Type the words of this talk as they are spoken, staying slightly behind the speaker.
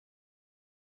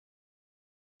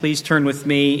Please turn with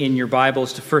me in your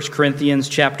Bibles to 1 Corinthians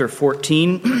chapter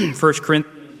 14. 1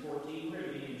 Corinthians 14,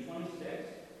 reading 26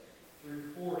 through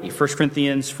 40. 1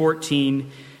 Corinthians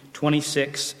 14,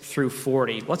 26 through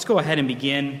 40. Let's go ahead and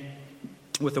begin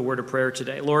with a word of prayer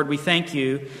today. Lord, we thank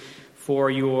you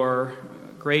for your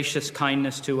gracious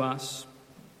kindness to us.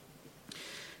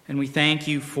 And we thank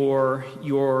you for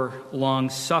your long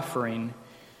suffering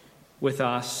with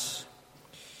us.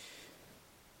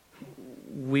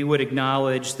 We would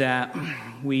acknowledge that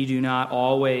we do not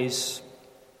always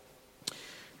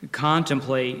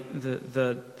contemplate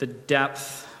the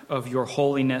depth of your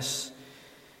holiness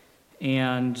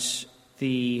and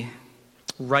the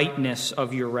rightness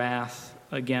of your wrath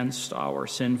against our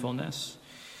sinfulness.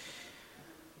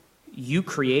 You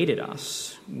created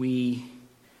us. We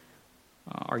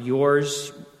are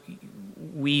yours.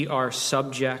 We are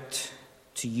subject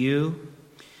to you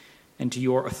and to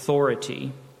your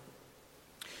authority.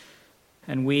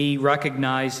 And we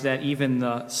recognize that even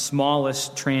the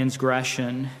smallest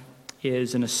transgression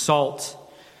is an assault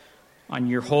on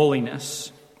your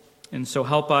holiness. And so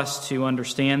help us to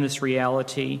understand this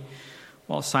reality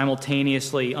while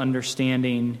simultaneously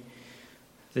understanding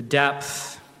the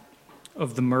depth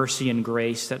of the mercy and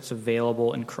grace that's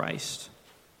available in Christ.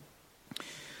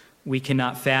 We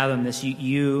cannot fathom this.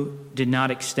 You did not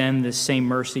extend this same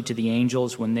mercy to the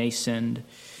angels when they sinned,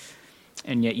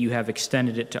 and yet you have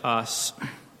extended it to us.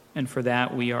 And for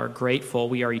that we are grateful.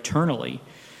 We are eternally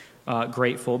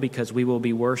grateful because we will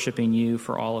be worshiping you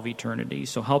for all of eternity.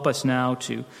 So help us now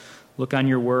to look on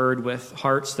your word with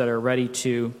hearts that are ready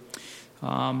to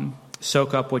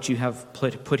soak up what you have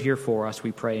put here for us,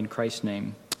 we pray in Christ's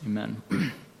name. Amen.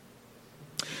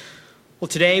 Well,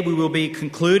 today we will be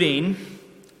concluding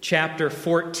chapter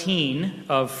 14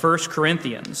 of 1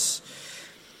 Corinthians.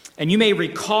 And you may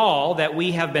recall that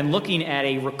we have been looking at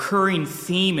a recurring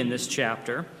theme in this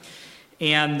chapter.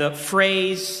 And the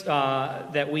phrase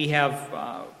that we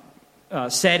have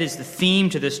said is the theme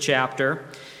to this chapter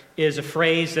is a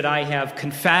phrase that I have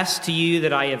confessed to you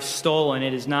that I have stolen.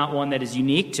 It is not one that is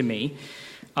unique to me.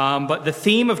 But the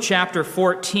theme of chapter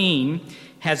 14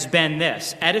 has been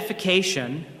this: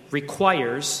 edification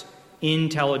requires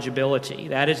intelligibility.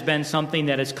 That has been something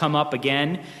that has come up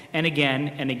again and again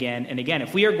and again and again.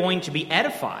 If we are going to be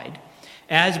edified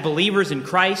as believers in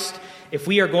Christ, if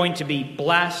we are going to be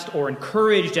blessed or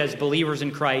encouraged as believers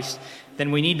in Christ, then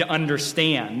we need to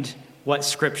understand what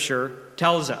Scripture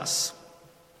tells us.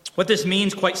 What this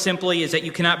means, quite simply, is that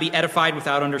you cannot be edified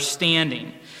without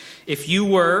understanding. If you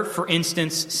were, for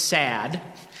instance, sad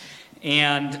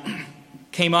and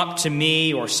came up to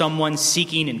me or someone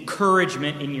seeking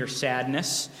encouragement in your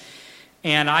sadness,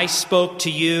 and I spoke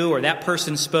to you or that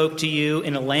person spoke to you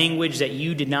in a language that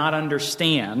you did not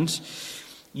understand,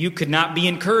 you could not be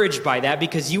encouraged by that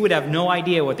because you would have no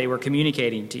idea what they were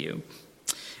communicating to you.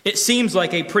 It seems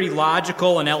like a pretty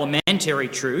logical and elementary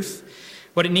truth,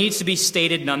 but it needs to be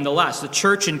stated nonetheless. The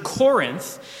church in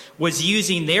Corinth was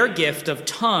using their gift of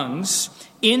tongues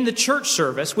in the church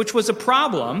service, which was a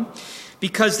problem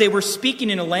because they were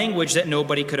speaking in a language that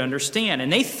nobody could understand.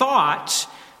 And they thought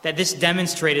that this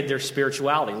demonstrated their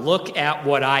spirituality. Look at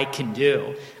what I can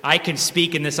do. I can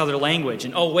speak in this other language.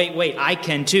 And oh, wait, I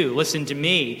can too. Listen to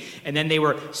me. And then they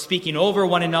were speaking over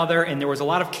one another, and there was a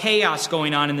lot of chaos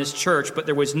going on in this church, but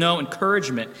there was no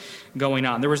encouragement going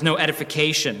on. There was no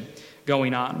edification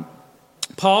going on.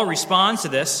 Paul responds to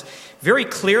this very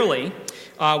clearly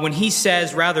when he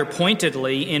says rather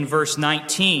pointedly in verse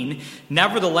 19,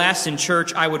 "Nevertheless, in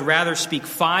church, I would rather speak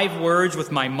 5 words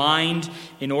with my mind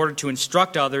in order to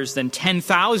instruct others than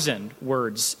 10,000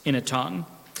 words in a tongue."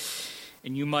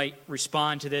 And you might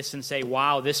respond to this and say,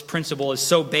 wow, this principle is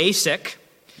so basic.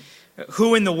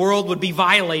 Who in the world would be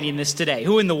violating this today?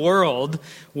 Who in the world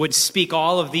would speak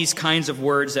all of these kinds of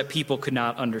words that people could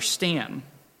not understand?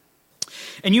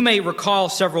 And you may recall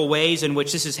several ways in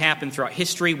which this has happened throughout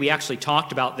history. We actually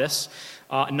talked about this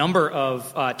a number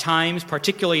of times,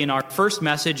 particularly in our first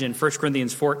message in 1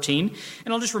 Corinthians 14.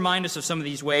 And I'll just remind us of some of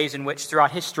these ways in which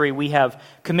throughout history we have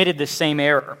committed this same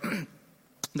error.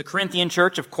 The Corinthian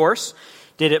church, of course,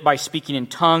 did it by speaking in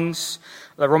tongues.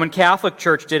 The Roman Catholic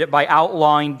Church did it by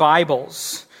outlawing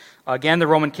Bibles. Again, the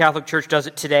Roman Catholic Church does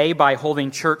it today by holding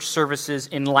church services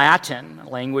in Latin, a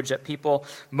language that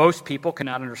most people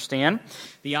cannot understand.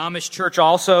 The Amish Church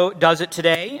also does it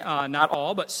today, not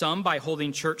all, but some, by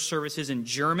holding church services in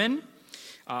German,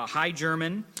 High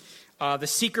German. The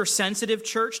seeker-sensitive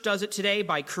church does it today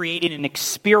by creating an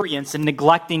experience and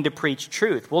neglecting to preach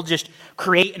truth. We'll just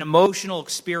create an emotional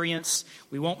experience.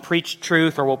 We won't preach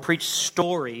truth, or we'll preach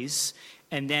stories,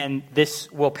 and then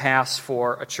this will pass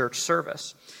for a church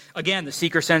service. Again, the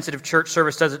seeker-sensitive church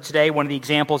service does it today. One of the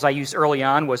examples I used early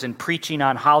on was in preaching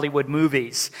on Hollywood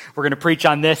movies. We're going to preach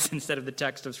on this instead of the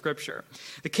text of Scripture.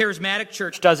 The charismatic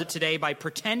church does it today by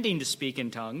pretending to speak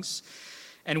in tongues.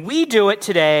 And we do it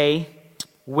today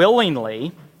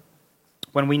willingly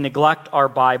when we neglect our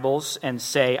Bibles and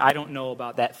say, I don't know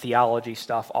about that theology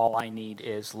stuff. All I need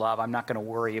is love. I'm not going to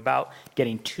worry about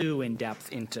getting too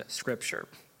in-depth into Scripture.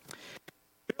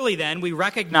 Clearly, then, we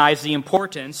recognize the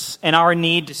importance and our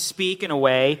need to speak in a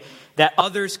way that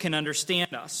others can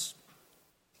understand us.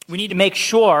 We need to make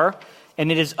sure,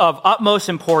 and it is of utmost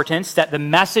importance, that the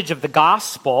message of the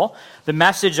gospel, the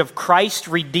message of Christ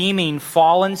redeeming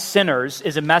fallen sinners,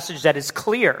 is a message that is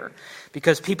clear,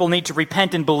 because people need to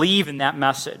repent and believe in that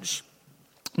message.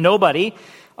 Nobody,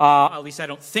 at least I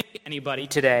don't think anybody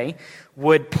today,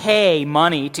 would pay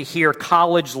money to hear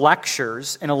college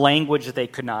lectures in a language that they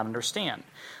could not understand.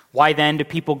 Why then do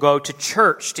people go to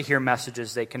church to hear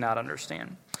messages they cannot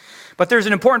understand? But there's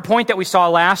an important point that we saw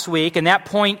last week, and that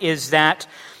point is that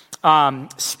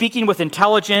speaking with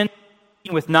intelligence,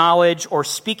 speaking with knowledge, or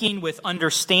speaking with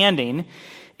understanding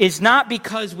is not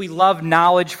because we love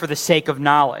knowledge for the sake of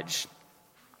knowledge.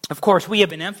 Of course, we have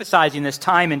been emphasizing this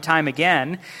time and time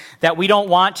again, that we don't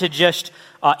want to just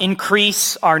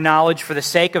increase our knowledge for the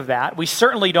sake of that. We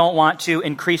certainly don't want to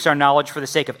increase our knowledge for the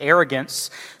sake of arrogance,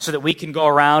 so that we can go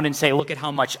around and say, look at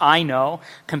how much I know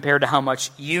compared to how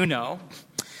much you know.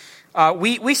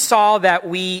 We saw that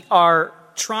we are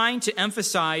trying to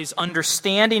emphasize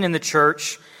understanding in the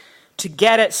church to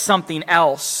get at something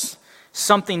else,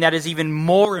 something that is even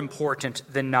more important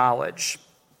than knowledge.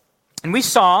 And we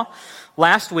saw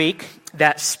last week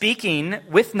that speaking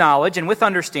with knowledge and with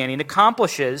understanding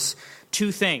accomplishes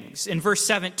two things. In verse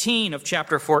 17 of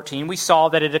chapter 14, we saw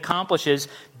that it accomplishes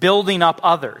building up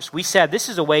others. We said this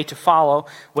is a way to follow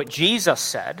what Jesus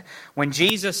said when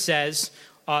Jesus says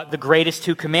the greatest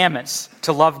two commandments,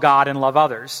 to love God and love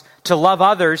others. To love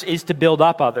others is to build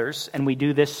up others, and we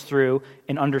do this through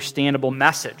an understandable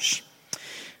message.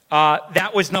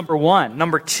 That was number one.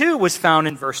 Number two was found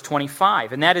in verse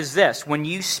 25, and that is this: when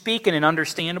you speak in an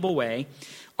understandable way,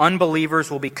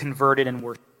 unbelievers will be converted and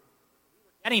worship.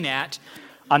 Getting at,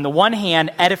 on the one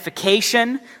hand,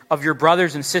 edification of your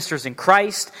brothers and sisters in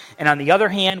Christ, and on the other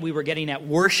hand, we were getting at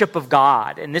worship of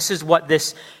God. And this is what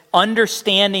this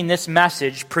understanding this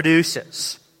message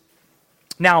produces.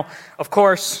 Now, of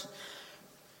course,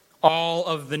 all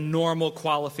of the normal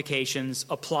qualifications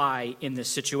apply in this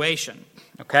situation.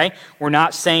 Okay? We're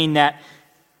not saying that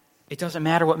it doesn't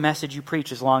matter what message you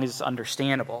preach as long as it's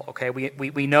understandable. Okay?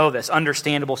 We know this.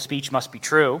 Understandable speech must be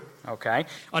true. Okay?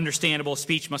 Understandable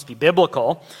speech must be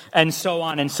biblical, and so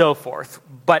on and so forth.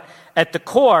 But at the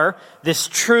core, this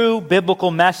true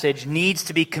biblical message needs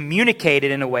to be communicated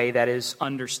in a way that is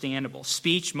understandable.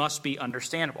 Speech must be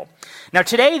understandable. Now,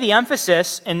 today, the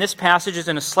emphasis in this passage is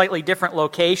in a slightly different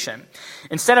location.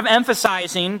 Instead of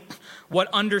emphasizing what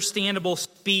understandable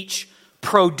speech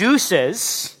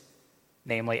produces,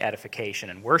 namely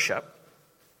edification and worship,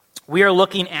 we are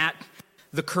looking at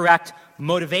the correct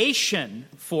motivation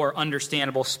for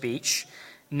understandable speech,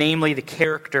 namely the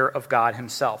character of God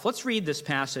himself. Let's read this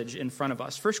passage in front of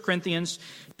us. 1 Corinthians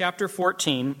chapter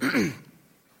 14,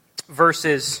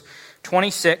 verses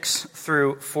 26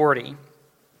 through 40.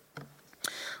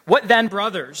 What then,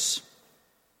 brothers?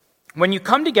 When you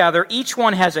come together, each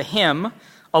one has a hymn,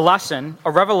 a lesson,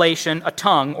 a revelation, a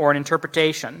tongue, or an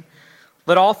interpretation.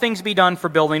 Let all things be done for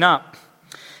building up.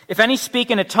 If any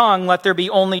speak in a tongue, let there be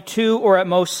only two or at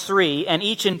most three, and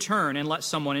each in turn, and let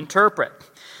someone interpret.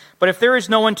 But if there is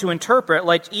no one to interpret,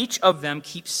 let each of them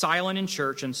keep silent in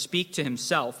church and speak to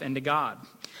himself and to God.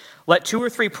 Let two or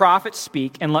three prophets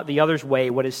speak, and let the others weigh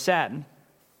what is said.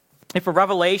 If a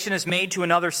revelation is made to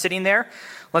another sitting there,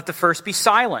 let the first be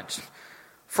silent.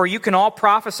 For you can all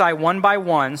prophesy one by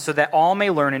one, so that all may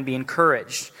learn and be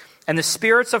encouraged. And the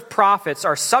spirits of prophets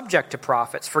are subject to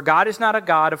prophets, for God is not a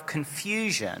God of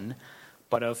confusion,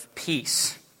 but of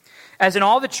peace. As in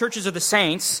all the churches of the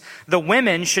saints, the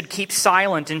women should keep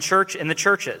silent in the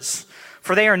churches,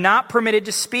 for they are not permitted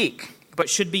to speak, but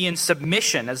should be in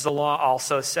submission, as the law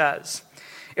also says.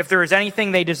 If there is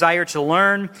anything they desire to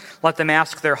learn, let them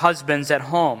ask their husbands at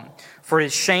home, for it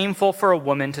is shameful for a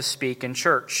woman to speak in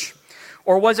church.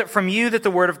 Or was it from you that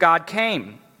the word of God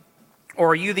came?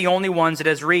 Or are you the only ones it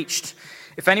has reached?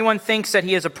 If anyone thinks that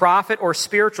he is a prophet or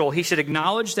spiritual, he should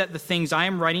acknowledge that the things I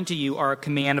am writing to you are a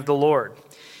command of the Lord.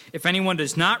 If anyone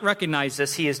does not recognize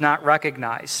this, he is not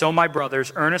recognized. So, my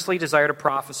brothers, earnestly desire to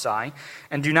prophesy,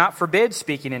 and do not forbid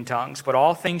speaking in tongues, but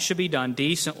all things should be done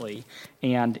decently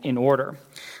and in order.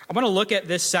 I want to look at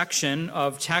this section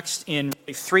of text in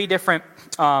three different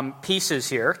pieces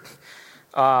here.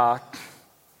 And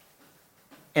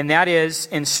that is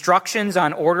instructions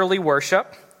on orderly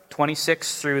worship,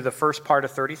 26 through the first part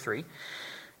of 33.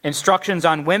 Instructions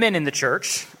on women in the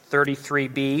church,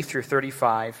 33b through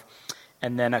 35.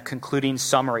 And then a concluding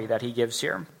summary that he gives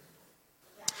here.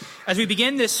 As we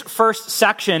begin this first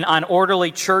section on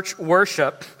orderly church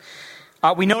worship,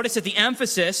 we notice that the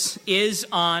emphasis is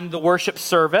on the worship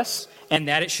service and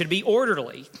that it should be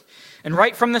orderly. And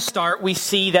right from the start, we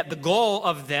see that the goal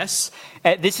of this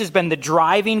has been the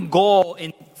driving goal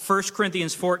in 1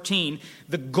 Corinthians 14.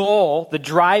 The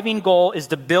driving goal is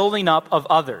the building up of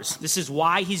others. This is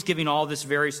why he's giving all this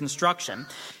various instruction.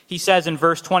 He says in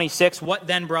verse 26, "What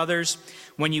then, brothers,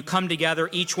 when you come together,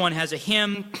 each one has a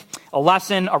hymn, a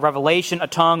lesson, a revelation, a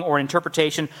tongue, or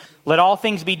interpretation. Let all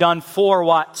things be done for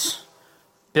what?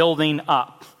 Building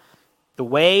up." The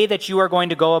way that you are going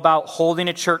to go about holding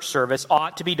a church service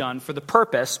ought to be done for the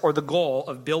purpose or the goal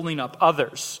of building up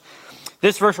others.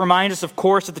 This verse reminds us, of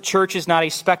course, that the church is not a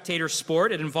spectator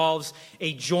sport. It involves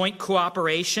a joint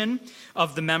cooperation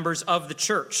of the members of the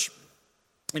church.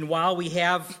 And while we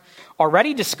have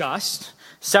already discussed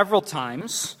several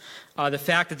times the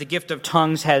fact that the gift of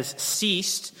tongues has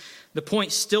ceased, the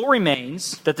point still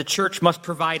remains that the church must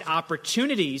provide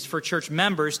opportunities for church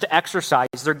members to exercise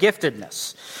their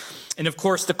giftedness. And of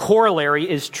course, the corollary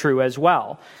is true as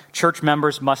well. Church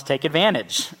members must take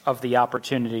advantage of the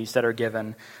opportunities that are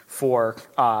given for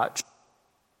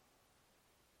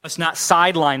must not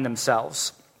sideline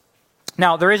themselves.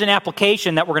 Now, there is an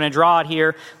application that we're going to draw out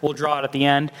here. We'll draw it at the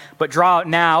end, but draw it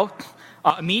now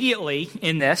immediately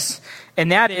in this.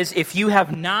 And that is, if you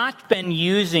have not been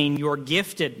using your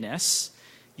giftedness,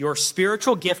 your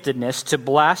spiritual giftedness to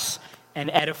bless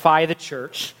and edify the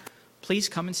church, please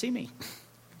come and see me.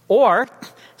 Or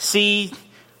see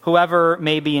whoever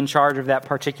may be in charge of that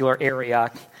particular area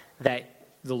that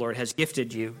the Lord has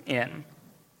gifted you in.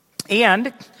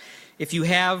 And if you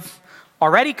have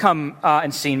already come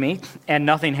and seen me and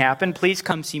nothing happened, please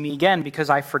come see me again, because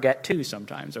I forget too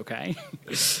sometimes, okay?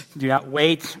 Do not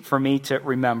wait for me to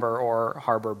remember or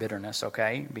harbor bitterness,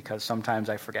 okay? Because sometimes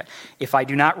I forget. If I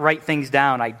do not write things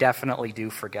down, I definitely do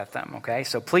forget them, okay?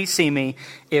 So please see me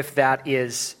if that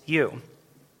is you.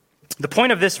 The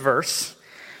point of this verse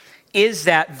is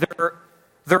that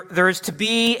there is to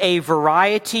be a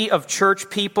variety of church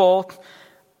people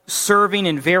serving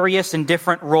in various and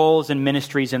different roles and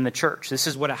ministries in the church. This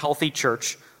is what a healthy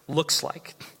church looks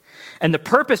like. And the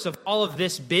purpose of all of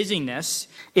this busyness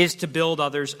is to build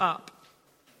others up.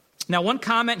 Now, one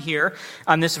comment here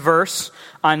on this verse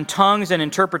on tongues and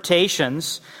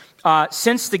interpretations.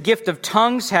 Since the gift of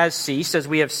tongues has ceased, as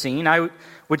we have seen, I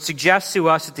would suggest to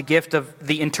us that the gift of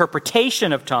the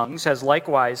interpretation of tongues has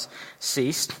likewise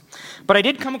ceased. But I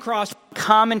did come across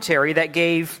commentary that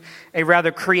gave a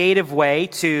rather creative way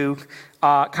to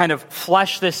kind of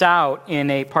flesh this out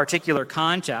in a particular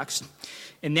context.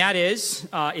 And that is,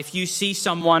 if you see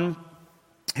someone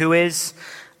who is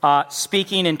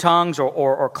speaking in tongues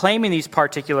or claiming these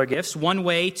particular gifts, one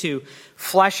way to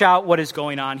flesh out what is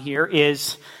going on here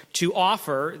is to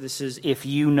offer, this is if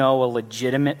you know a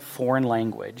legitimate foreign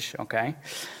language, okay,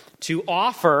 to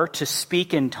offer to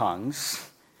speak in tongues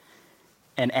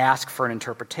and ask for an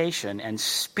interpretation and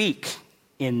speak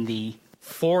in the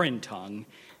foreign tongue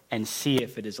and see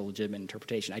if it is a legitimate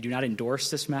interpretation. I do not endorse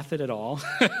this method at all.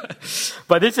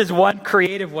 But this is one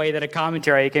creative way that a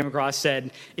commentary I came across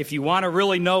said, if you want to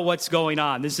really know what's going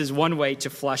on, this is one way to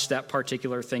flesh that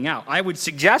particular thing out. I would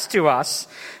suggest to us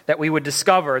that we would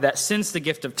discover that since the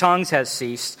gift of tongues has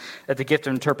ceased, that the gift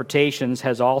of interpretations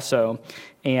has also,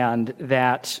 and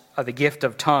that the gift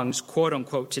of tongues, quote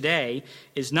unquote, today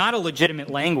is not a legitimate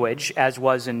language as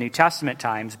was in New Testament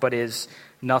times, but is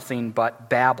nothing but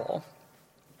babble.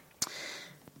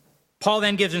 Paul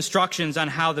then gives instructions on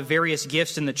how the various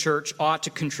gifts in the church ought to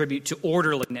contribute to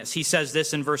orderliness. He says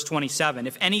this in verse 27,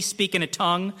 "If any speak in a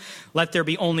tongue, let there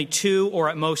be only 2 or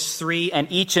at most 3, and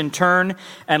each in turn,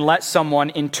 and let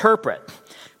someone interpret.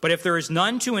 But if there is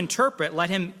none to interpret, let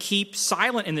him keep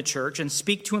silent in the church and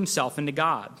speak to himself and to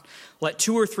God. Let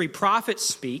 2 or 3 prophets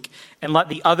speak, and let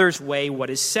the others weigh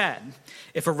what is said.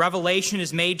 If a revelation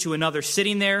is made to another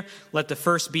sitting there, let the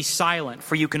first be silent.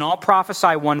 For you can all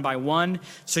prophesy one by one,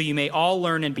 so you may all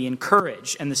learn and be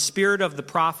encouraged. And the spirit of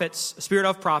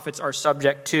prophets are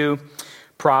subject to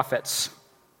prophets."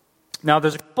 Now,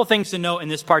 there's a couple things to note in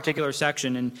this particular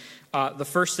section, and the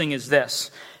first thing is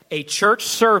this. a church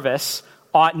service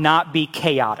ought not be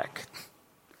chaotic.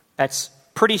 That's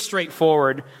pretty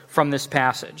straightforward from this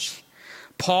passage.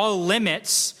 Paul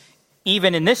limits,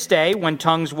 even in this day when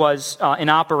tongues was in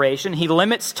operation, he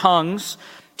limits tongues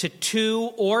to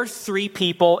 2 or 3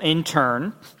 people in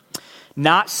turn,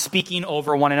 not speaking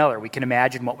over one another. We can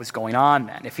imagine what was going on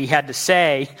then. If he had to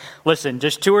say, listen,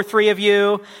 just 2 or 3 of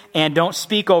you, and don't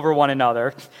speak over one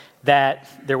another, that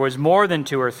there was more than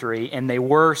 2 or 3, and they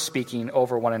were speaking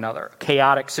over one another.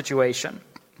 Chaotic situation.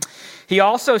 He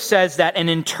also says that an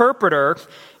interpreter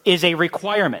is a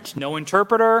requirement. No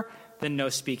interpreter, then no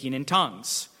speaking in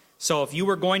tongues. So if you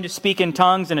were going to speak in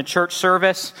tongues in a church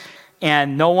service,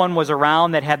 and no one was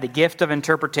around that had the gift of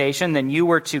interpretation, then you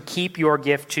were to keep your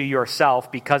gift to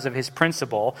yourself because of his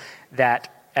principle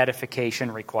that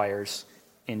edification requires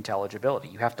intelligibility.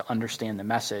 You have to understand the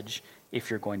message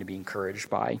if you're going to be encouraged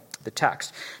by the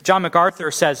text. John MacArthur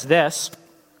says this.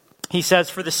 He says,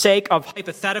 for the sake of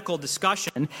hypothetical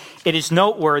discussion, it is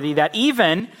noteworthy that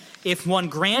even if one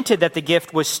granted that the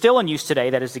gift was still in use today,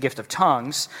 that is the gift of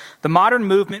tongues, the modern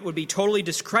movement would be totally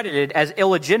discredited as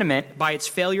illegitimate by its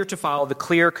failure to follow the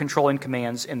clear controlling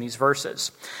commands in these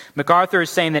verses. MacArthur is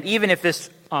saying that even if this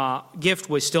gift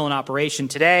was still in operation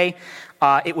today,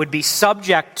 it would be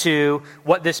subject to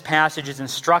what this passage is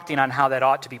instructing on how that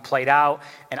ought to be played out.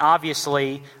 And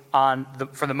obviously,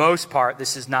 for the most part,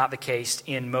 this is not the case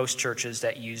in most churches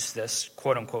that use this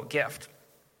quote-unquote gift.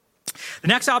 The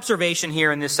next observation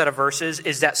here in this set of verses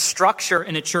is that structure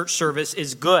in a church service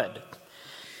is good.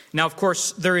 Now, of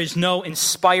course, there is no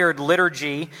inspired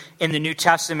liturgy in the New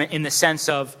Testament in the sense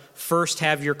of first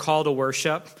have your call to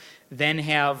worship, then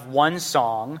have one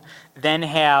song, then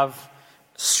have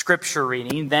scripture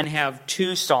reading, then have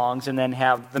 2 songs, and then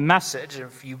have the message.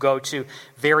 If you go to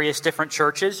various different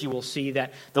churches, you will see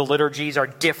that the liturgies are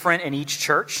different in each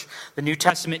church. The New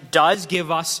Testament does give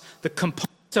us the components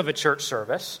of a church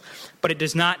service, but it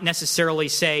does not necessarily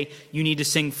say you need to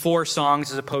sing 4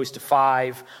 songs as opposed to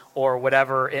 5 or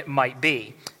whatever it might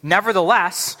be.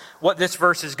 Nevertheless, what this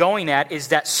verse is going at is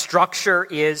that structure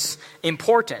is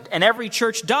important. And every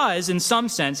church does, in some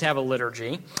sense, have a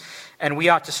liturgy, and we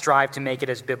ought to strive to make it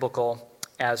as biblical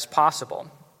as possible.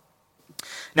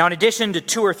 Now, in addition to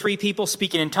 2 or 3 people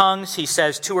speaking in tongues, he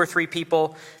says 2 or 3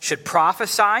 people should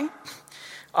prophesy.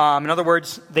 In other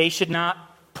words,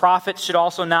 prophets should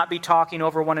also not be talking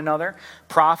over one another.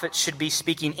 Prophets should be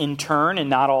speaking in turn and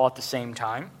not all at the same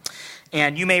time.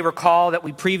 And you may recall that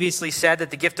we previously said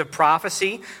that the gift of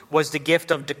prophecy was the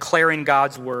gift of declaring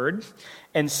God's word.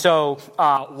 And so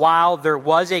while there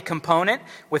was a component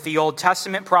with the Old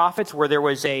Testament prophets where there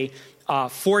was a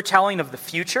foretelling of the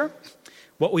future,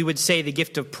 what we would say the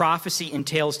gift of prophecy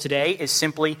entails today is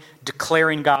simply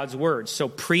declaring God's word. So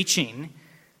preaching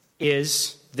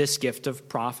is this gift of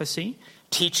prophecy.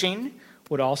 Teaching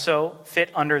would also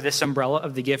fit under this umbrella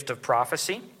of the gift of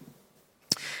prophecy.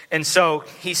 And so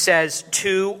he says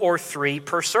 2 or 3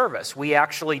 per service. We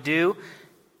actually do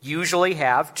usually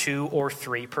have 2 or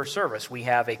 3 per service. We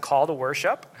have a call to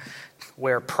worship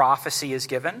where prophecy is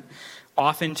given.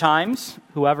 Oftentimes,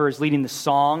 whoever is leading the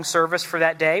song service for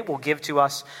that day will give to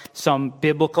us some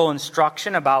biblical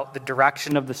instruction about the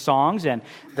direction of the songs and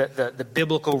the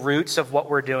biblical roots of what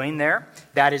we're doing there.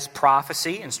 That is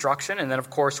prophecy, instruction. And then, of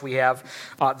course, we have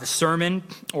the sermon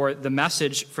or the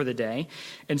message for the day.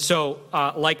 And so,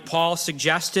 like Paul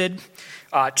suggested,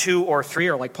 2 or 3,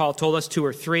 or like Paul told us, 2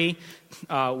 or 3,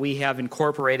 we have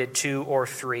incorporated 2 or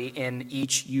 3 in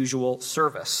each usual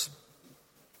service.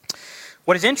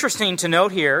 What is interesting to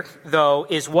note here, though,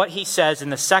 is what he says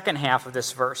in the second half of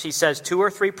this verse. He says 2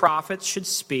 or 3 prophets should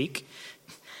speak,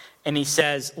 and he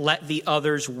says, let the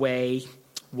others weigh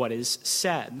what is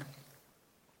said.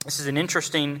 This is an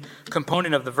interesting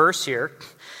component of the verse here,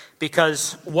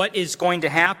 because what is going to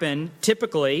happen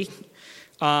typically,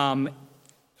 maybe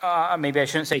I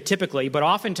shouldn't say typically, but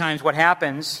oftentimes what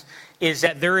happens is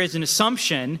that there is an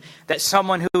assumption that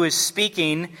someone who is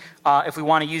speaking, if we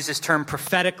want to use this term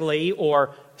prophetically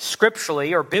or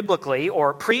scripturally or biblically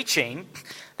or preaching,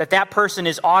 that person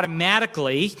is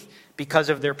automatically, because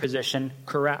of their position,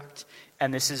 correct.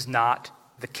 And this is not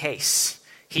the case.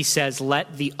 He says,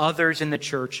 let the others in the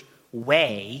church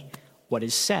weigh what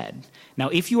is said. Now,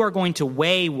 if you are going to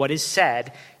weigh what is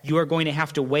said, you are going to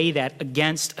have to weigh that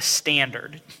against a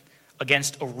standard,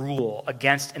 against a rule,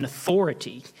 against an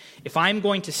authority. If I'm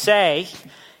going to say,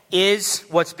 is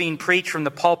what's being preached from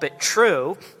the pulpit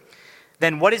true,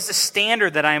 then what is the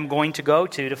standard that I am going to go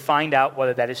to find out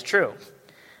whether that is true?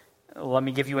 Let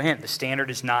me give you a hint. The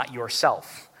standard is not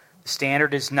yourself. The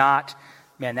standard is not,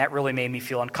 man, that really made me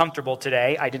feel uncomfortable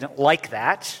today. I didn't like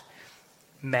that.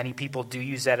 Many people do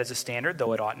use that as a standard,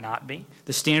 though it ought not be.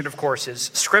 The standard, of course,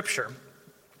 is Scripture.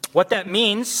 What that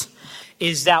means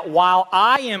is that while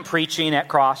I am preaching at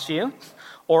Crossview,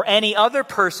 or any other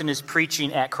person is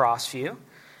preaching at Crossview,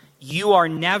 you are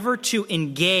never to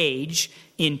engage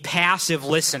in passive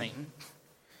listening.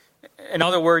 In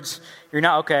other words, you're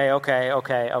not,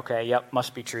 okay, yep,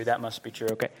 must be true, that must be true,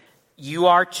 okay. You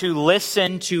are to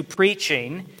listen to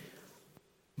preaching,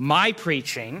 my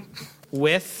preaching,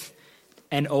 with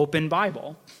an open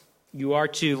Bible. You are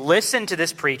to listen to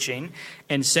this preaching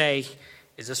and say,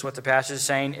 is this what the passage is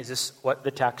saying? Is this what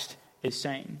the text is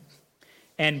saying?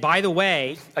 And by the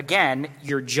way, again,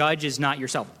 your judge is not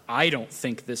yourself. I don't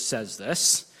think this says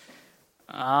this.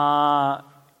 I'm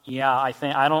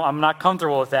not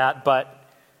comfortable with that, but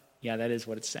yeah, that is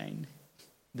what it's saying.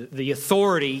 The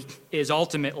authority is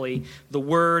ultimately the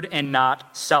word and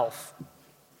not self.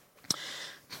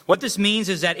 What this means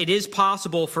is that it is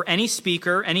possible for any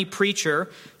speaker, any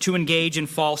preacher, to engage in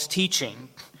false teaching.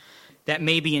 That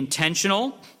may be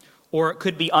intentional, or it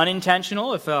could be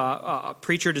unintentional if a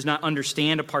preacher does not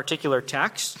understand a particular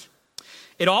text.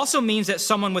 It also means that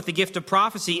someone with the gift of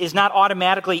prophecy is not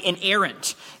automatically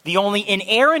inerrant. The only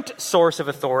inerrant source of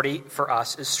authority for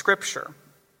us is Scripture.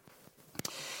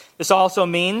 This also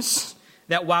means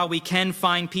that while we can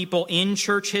find people in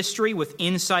church history with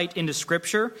insight into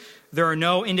Scripture, there are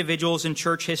no individuals in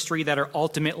church history that are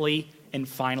ultimately and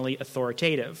finally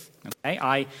authoritative. Okay?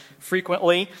 I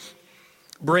frequently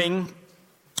bring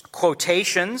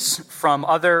quotations from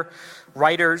other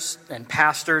writers and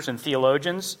pastors and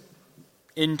theologians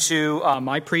into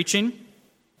my preaching.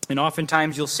 And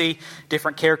oftentimes you'll see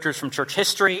different characters from church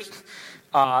history,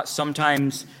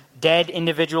 sometimes dead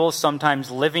individuals,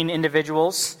 sometimes living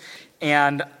individuals.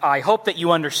 And I hope that you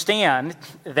understand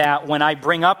that when I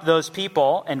bring up those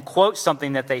people and quote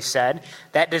something that they said,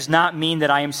 that does not mean that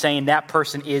I am saying that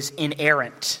person is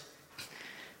inerrant.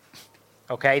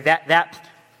 Okay, that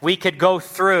we could go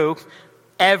through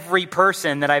every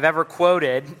person that I've ever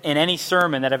quoted in any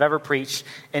sermon that I've ever preached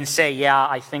and say, yeah,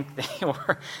 I think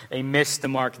they missed the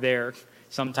mark there,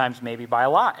 sometimes maybe by a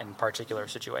lot in particular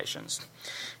situations.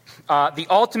 The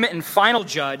ultimate and final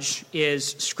judge is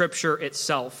Scripture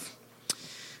itself.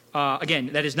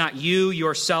 Again, that is not you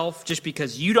yourself. Just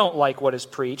because you don't like what is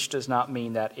preached does not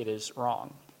mean that it is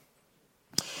wrong.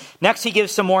 Next, he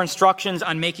gives some more instructions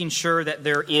on making sure that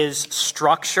there is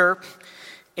structure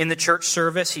in the church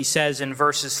service. He says in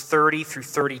verses 30 through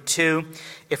 32,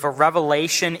 if a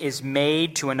revelation is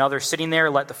made to another sitting there,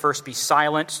 let the first be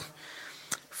silent.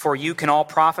 For you can all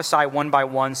prophesy one by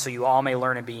one, so you all may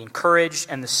learn and be encouraged.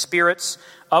 And the spirits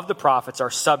of the prophets are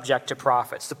subject to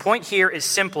prophets. The point here is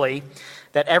simply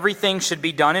that everything should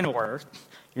be done in order.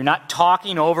 You're not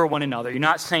talking over one another. You're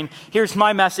not saying, here's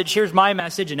my message,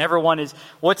 and everyone is,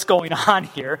 what's going on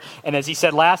here? And as he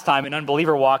said last time, an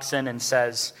unbeliever walks in and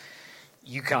says,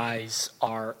 you guys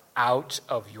are out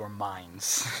of your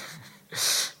minds.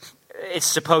 It's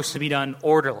supposed to be done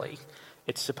orderly.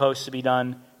 It's supposed to be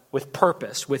done with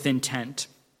purpose, with intent.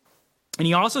 And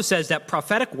he also says that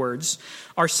prophetic words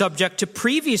are subject to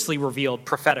previously revealed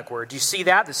prophetic words. You see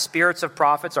that? The spirits of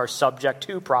prophets are subject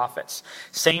to prophets.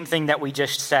 Same thing that we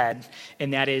just said,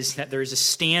 and that is that there is a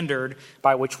standard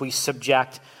by which we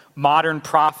subject modern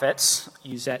prophets,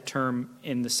 use that term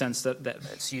in the sense that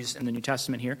it's used in the New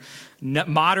Testament here.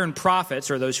 Modern prophets,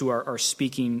 or those who are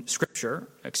speaking Scripture,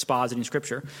 expositing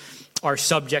Scripture, are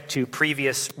subject to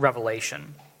previous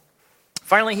revelation.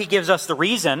 Finally, he gives us the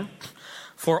reason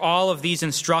for all of these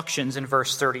instructions in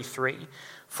verse 33.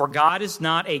 For God is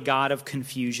not a God of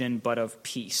confusion, but of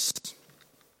peace.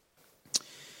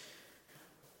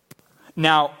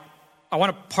 Now, I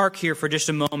want to park here for just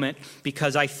a moment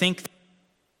because I think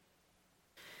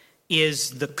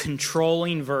is the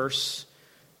controlling verse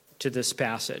to this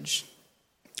passage.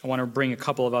 I want to bring a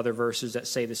couple of other verses that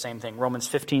say the same thing. Romans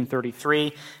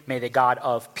 15:33, may the God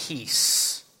of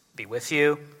peace be with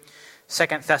you.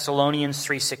 2 Thessalonians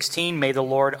 3:16, may the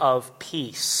Lord of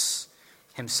peace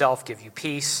himself give you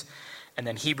peace. And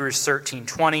then Hebrews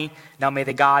 13:20, now may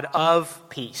the God of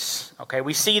peace. Okay,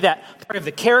 we see that part of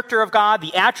the character of God,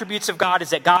 the attributes of God, is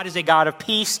that God is a God of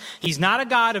peace. He's not a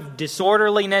God of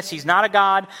disorderliness. He's not a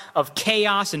God of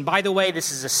chaos. And by the way,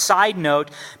 this is a side note,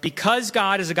 because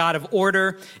God is a God of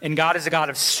order, and God is a God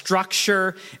of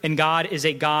structure, and God is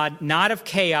a God not of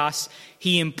chaos,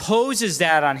 he imposes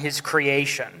that on his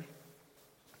creation.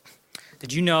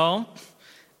 Did you know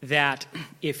that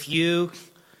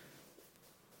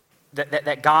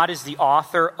that God is the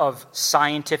author of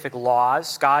scientific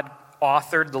laws? God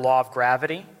authored the law of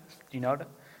gravity. Do you know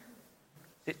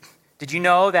that? Did you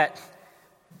know that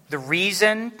the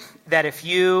reason that if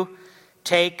you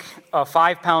take a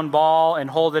 5-pound ball and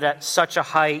hold it at such a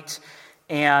height,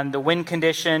 and the wind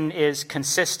condition is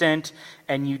consistent,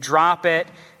 and you drop it,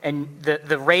 and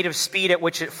the rate of speed at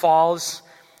which it falls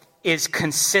is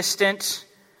consistent,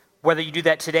 whether you do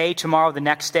that today, tomorrow, the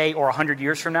next day, or 100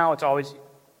 years from now, it's always...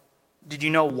 Did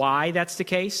you know why that's the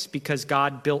case? Because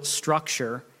God built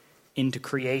structure into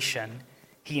creation.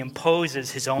 He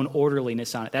imposes his own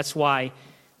orderliness on it. That's why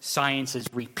science is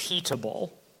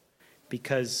repeatable,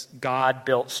 because God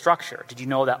built structure. Did you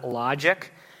know that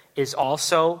logic is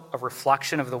also a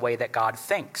reflection of the way that God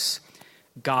thinks?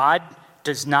 God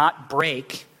does not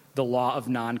break the law of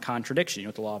non-contradiction. You know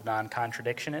what the law of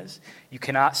non-contradiction is? You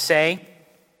cannot say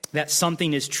that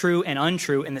something is true and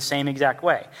untrue in the same exact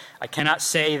way. I cannot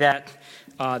say that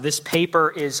this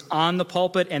paper is on the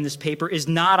pulpit and this paper is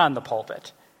not on the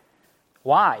pulpit.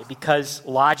 Why? Because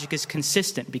logic is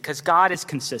consistent, because God is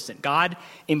consistent. God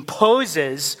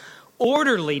imposes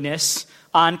orderliness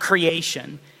on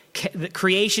creation.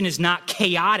 Creation is not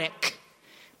chaotic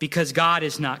because God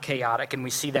is not chaotic, and we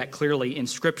see that clearly in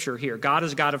Scripture here. God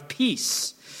is a God of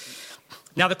peace.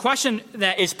 Now, the question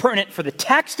that is pertinent for the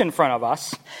text in front of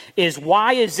us is,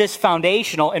 why is this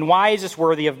foundational and why is this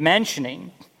worthy of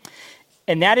mentioning?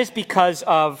 And that is because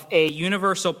of a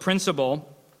universal principle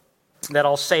that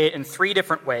I'll say it in 3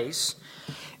 different ways.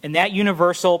 And that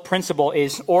universal principle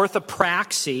is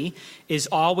orthopraxy is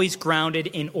always grounded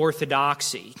in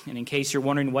orthodoxy. And in case you're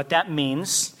wondering what that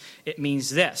means, it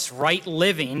means this: right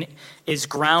living is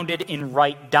grounded in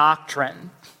right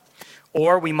doctrine.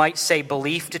 Or we might say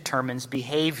belief determines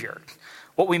behavior.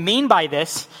 What we mean by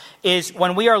this is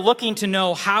when we are looking to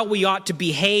know how we ought to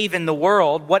behave in the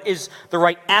world, what is the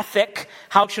right ethic,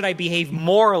 how should I behave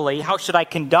morally, how should I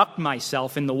conduct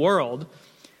myself in the world,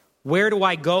 where do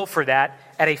I go for that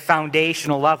at a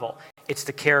foundational level? It's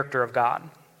the character of God.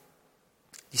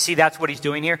 You see, that's what he's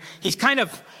doing here. He's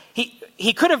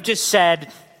he could have just said,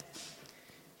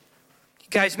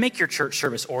 guys, make your church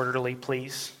service orderly,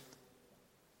 please.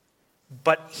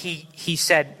 But he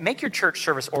said, make your church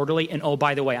service orderly, and oh,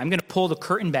 by the way, I'm going to pull the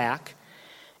curtain back,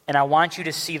 and I want you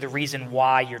to see the reason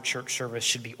why your church service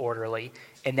should be orderly,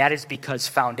 and that is because,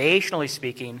 foundationally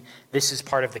speaking, this is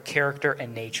part of the character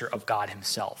and nature of God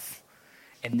himself.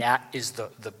 And that is the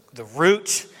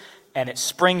root, and it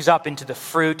springs up into the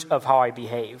fruit of how I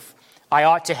behave. I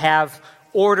ought to have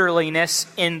orderliness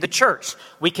in the church.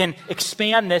 We can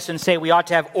expand this and say we ought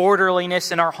to have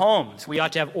orderliness in our homes. We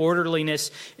ought to have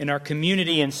orderliness in our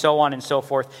community, and so on and so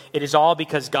forth. It is all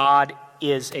because God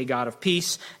is a God of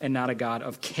peace and not a God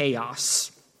of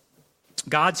chaos.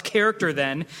 God's character,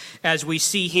 then, as we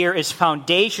see here, is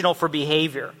foundational for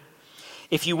behavior.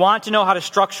 If you want to know how to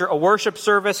structure a worship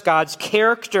service, God's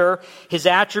character, his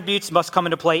attributes must come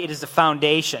into play. It is the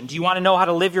foundation. Do you want to know how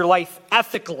to live your life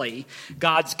ethically?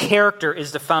 God's character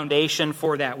is the foundation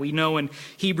for that. We know in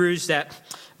Hebrews that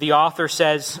the author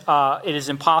says it is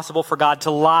impossible for God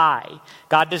to lie.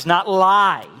 God does not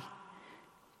lie.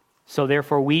 So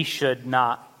therefore we should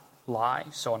not lie,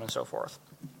 so on and so forth.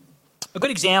 A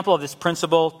good example of this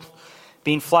principle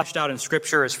being fleshed out in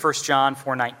Scripture is 1 John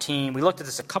 4:19. We looked at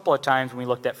this a couple of times when we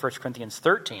looked at 1 Corinthians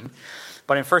 13.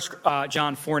 But in 1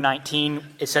 John 4:19,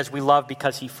 it says we love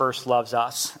because he first loves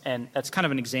us. And that's kind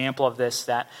of an example of this,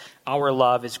 that our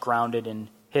love is grounded in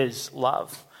his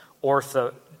love.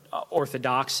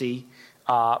 Orthodoxy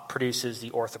produces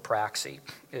the orthopraxy,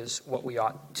 is what we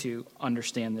ought to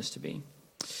understand this to be.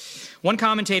 One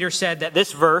commentator said that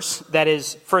this verse, that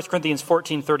is 1 Corinthians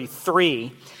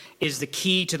 14:33, is the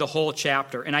key to the whole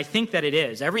chapter. And I think that it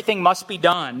is. Everything must be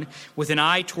done with an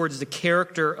eye towards the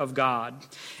character of God,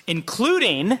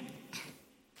 including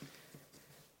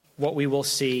what we will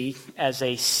see as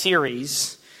a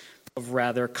series of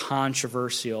rather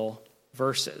controversial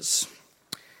verses.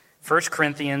 1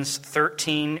 Corinthians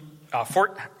 14,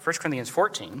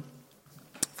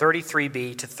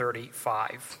 33b to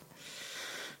 35.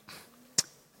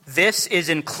 This is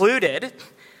included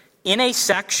in a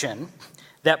section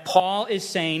that Paul is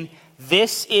saying,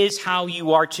 this is how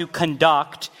you are to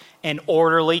conduct an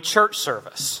orderly church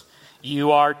service.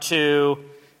 You are to,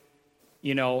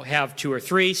 have 2 or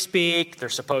 3 speak. They're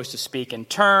supposed to speak in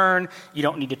turn. You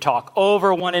don't need to talk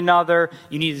over one another.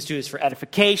 You need to do this for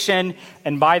edification.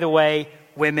 And by the way,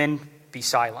 women, be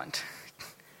silent.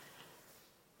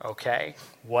 Okay,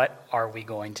 what are we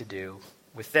going to do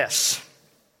with this?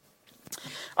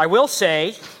 I will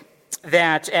say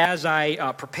that as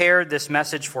I prepared this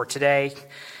message for today,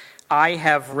 I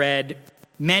have read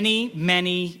many,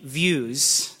 many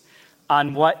views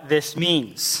on what this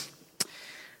means.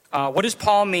 What does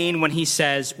Paul mean when he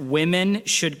says women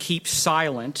should keep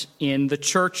silent in the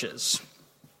churches?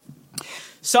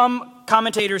 Some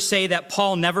commentators say that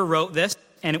Paul never wrote this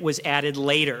and it was added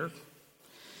later.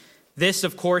 This,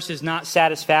 of course, is not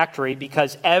satisfactory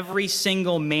because every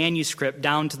single manuscript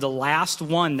down to the last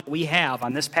one that we have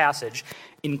on this passage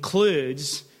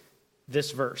includes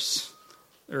this verse.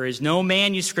 There is no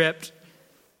manuscript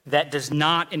that does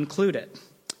not include it.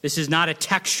 This is not a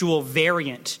textual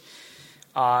variant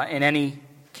in any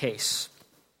case.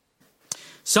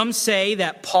 Some say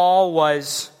that Paul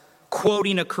was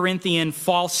quoting a Corinthian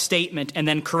false statement and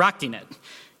then correcting it.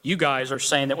 You guys are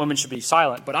saying that women should be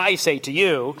silent, but I say to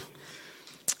you,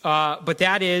 but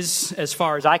that is, as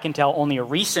far as I can tell, only a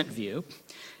recent view.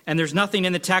 And there's nothing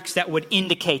in the text that would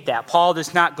indicate that. Paul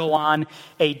does not go on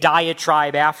a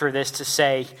diatribe after this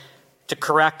to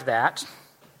correct that.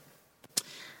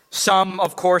 Some,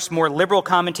 of course, more liberal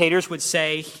commentators would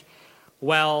say,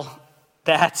 well,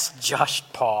 that's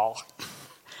just Paul.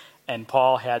 And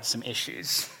Paul had some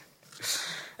issues.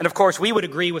 And of course, we would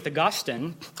agree with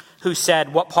Augustine, who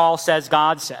said what Paul says,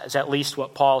 God says. At least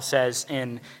what Paul says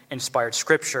in inspired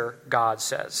Scripture, God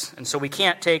says. And so we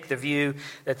can't take the view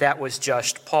that that was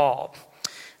just Paul.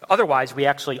 Otherwise, we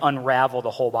actually unravel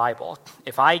the whole Bible.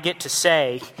 If I get to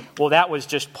say, well, that was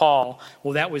just Paul,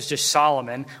 well, that was just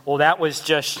Solomon, well, that was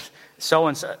just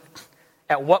so-and-so.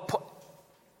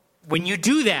 When you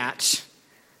do that,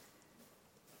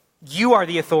 you are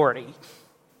the authority.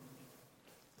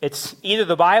 It's either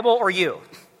the Bible or you.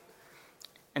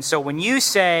 And so when you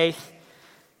say,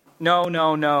 no,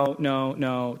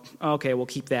 okay, we'll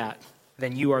keep that,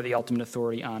 then you are the ultimate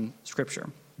authority on Scripture.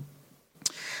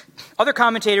 Other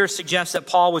commentators suggest that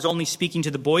Paul was only speaking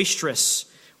to the boisterous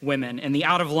women and the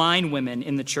out-of-line women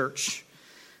in the church.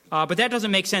 But that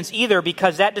doesn't make sense either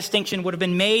because that distinction would have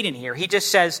been made in here. He just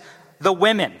says the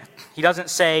women. He doesn't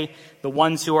say the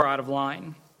ones who are out of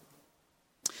line.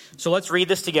 So let's read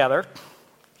this together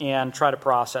and try to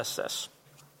process this.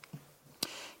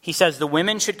 He says, the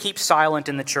women should keep silent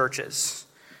in the churches,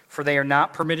 for they are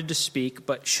not permitted to speak,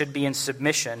 but should be in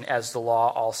submission, as the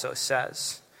law also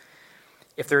says.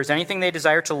 If there is anything they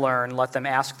desire to learn, let them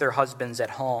ask their husbands at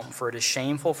home, for it is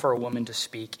shameful for a woman to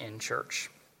speak in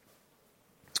church.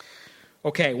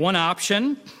 Okay, one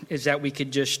option is that we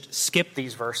could just skip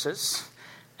these verses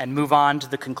and move on to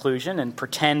the conclusion and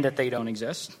pretend that they don't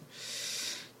exist.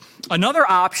 Another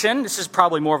option, this is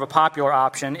probably more of a popular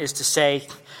option, is to say,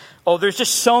 oh, there's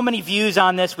just so many views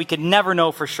on this, we could never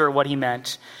know for sure what he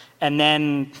meant. And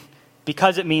then,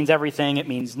 because it means everything, it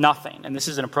means nothing. And this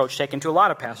is an approach taken to a lot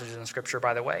of passages in Scripture,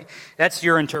 by the way. That's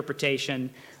your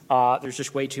interpretation. There's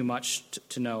just way too much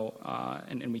to know,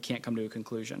 and we can't come to a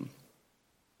conclusion.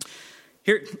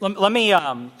 Here, let me,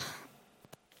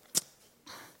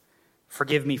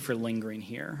 forgive me for lingering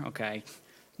here, okay?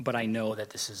 But I know that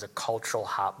this is a cultural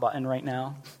hot button right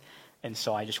now. And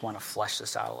so I just want to flesh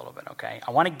this out a little bit, okay?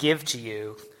 I want to give to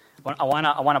you, I want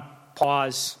to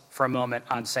pause for a moment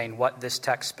on saying what this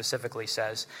text specifically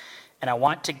says. And I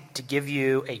want to give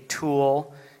you a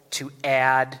tool to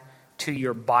add to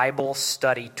your Bible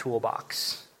study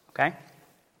toolbox, okay?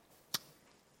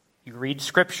 You read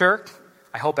Scripture,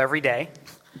 I hope every day.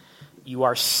 You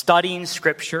are studying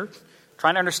Scripture,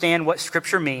 trying to understand what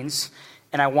Scripture means.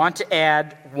 And I want to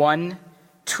add one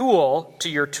tool to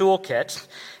your toolkit.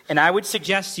 And I would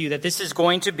suggest to you that this is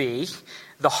going to be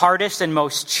the hardest and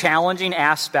most challenging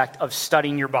aspect of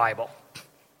studying your Bible.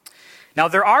 Now,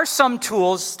 there are some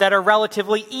tools that are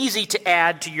relatively easy to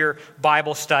add to your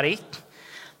Bible study.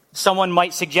 Someone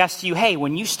might suggest to you, hey,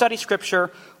 when you study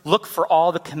Scripture, look for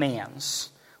all the commands.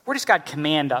 Where does God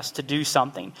command us to do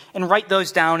something? And write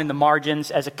those down in the margins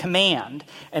as a command.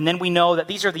 And then we know that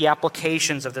these are the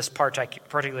applications of this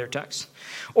particular text.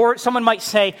 Or someone might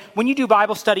say, when you do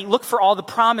Bible study, look for all the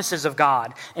promises of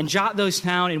God and jot those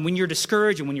down. And when you're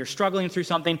discouraged and when you're struggling through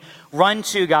something, run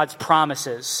to God's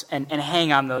promises and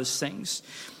hang on those things.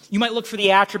 You might look for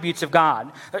the attributes of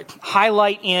God.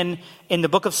 Highlight in the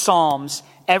book of Psalms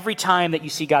every time that you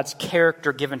see God's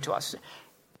character given to us.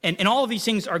 And all of these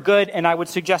things are good, and I would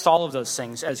suggest all of those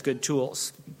things as good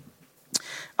tools.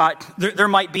 There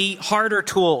might be harder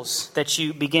tools that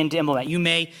you begin to implement. You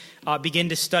may begin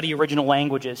to study original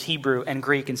languages, Hebrew and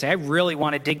Greek, and say, I really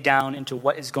want to dig down into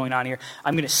what is going on here.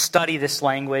 I'm going to study this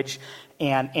language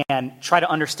and try to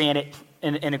understand it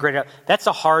in a greater... That's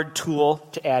a hard tool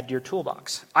to add to your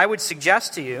toolbox. I would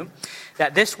suggest to you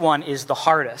that this one is the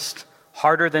hardest,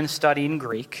 harder than studying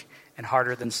Greek, and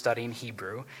harder than studying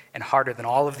Hebrew, and harder than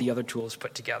all of the other tools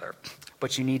put together.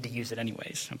 But you need to use it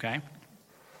anyways, okay?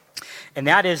 And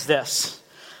that is this.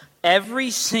 Every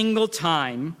single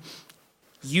time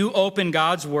you open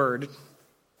God's Word,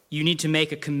 you need to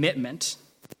make a commitment.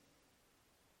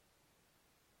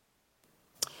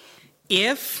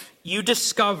 if you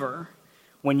discover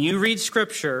when you read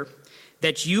Scripture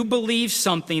that you believe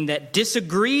something that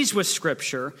disagrees with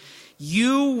Scripture,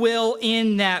 you will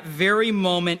in that very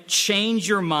moment change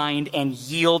your mind and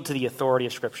yield to the authority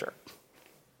of Scripture.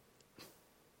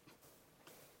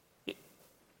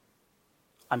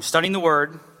 I'm studying the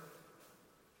Word.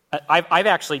 I've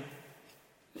actually,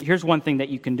 here's one thing that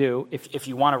you can do if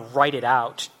you want to write it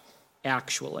out,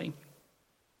 actually.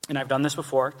 And I've done this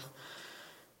before.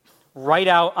 Write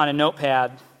out on a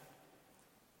notepad,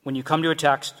 when you come to a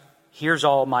text, here's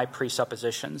all my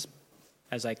presuppositions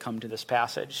as I come to this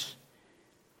passage.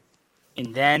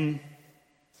 And then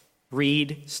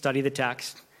read, study the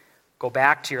text, go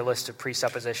back to your list of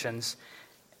presuppositions,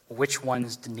 which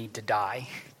ones need to die.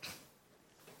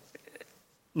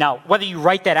 Now, whether you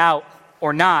write that out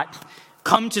or not,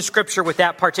 come to Scripture with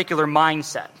that particular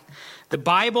mindset. The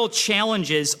Bible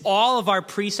challenges all of our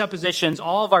presuppositions,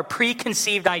 all of our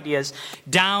preconceived ideas,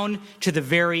 down to the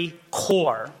very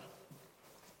core.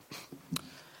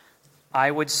 I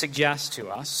would suggest to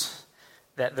us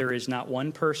that there is not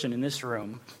one person in this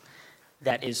room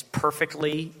that is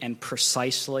perfectly and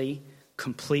precisely,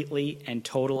 completely and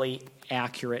totally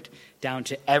accurate down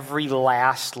to every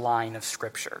last line of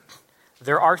Scripture.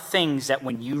 There are things that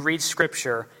when you read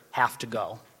Scripture have to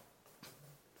go.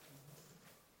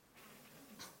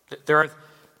 There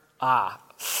are,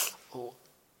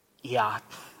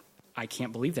 I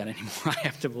can't believe that anymore. I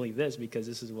have to believe this because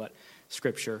this is what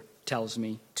Scripture tells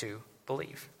me to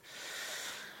believe.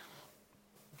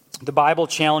 The Bible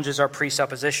challenges our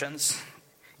presuppositions.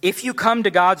 If you come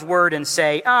to God's Word and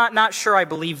say, not sure I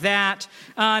believe that,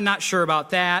 not sure about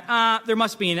that, there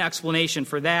must be an explanation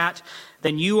for that,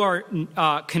 then you are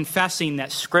confessing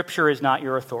that Scripture is not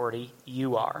your authority,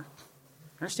 you are.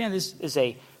 Understand, this is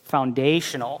a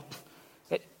foundational.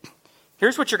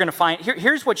 Here's what you're going to find.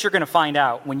 Here's what you're going to find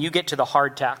out when you get to the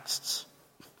hard texts.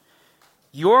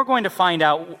 You're going to find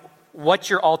out what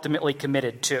you're ultimately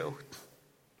committed to.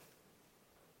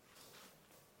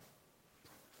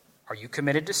 Are you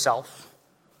committed to self,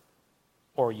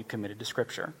 or are you committed to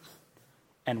Scripture?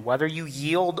 And whether you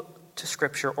yield to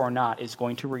Scripture or not is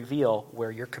going to reveal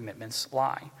where your commitments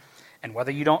lie. And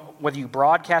whether you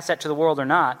broadcast that to the world or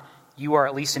not, you are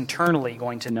at least internally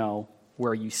going to know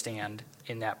where you stand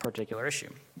in that particular issue.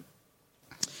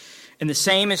 And the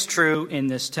same is true in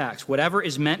this text. Whatever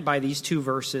is meant by these two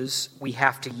verses, we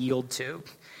have to yield to,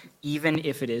 even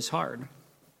if it is hard.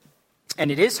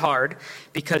 And it is hard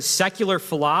because secular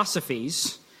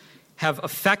philosophies have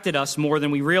affected us more than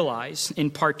we realize.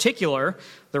 In particular,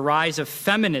 the rise of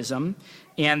feminism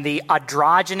and the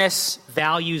androgynous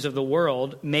values of the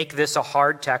world make this a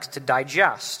hard text to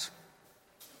digest.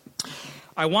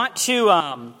 I want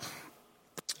to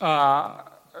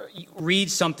read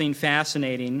something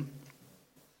fascinating.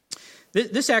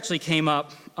 This actually came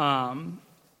up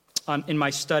in my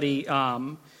study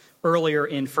earlier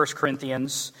in 1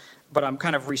 Corinthians, but I'm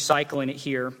kind of recycling it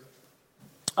here,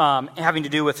 having to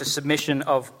do with the submission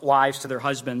of wives to their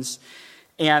husbands.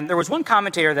 And there was one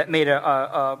commentator that made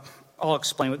I'll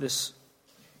explain what this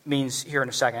means here in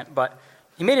a second, but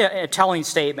he made a telling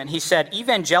statement. He said,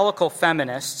 evangelical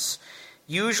feminists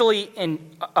usually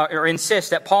insist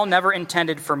that Paul never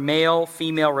intended for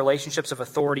male-female relationships of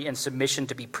authority and submission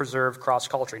to be preserved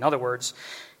cross-culturally. In other words,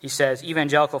 he says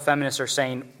evangelical feminists are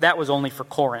saying that was only for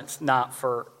Corinth, not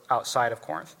for outside of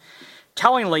Corinth.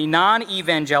 Tellingly,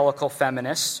 non-evangelical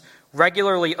feminists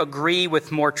regularly agree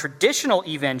with more traditional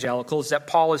evangelicals that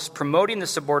Paul is promoting the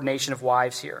subordination of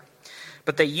wives here.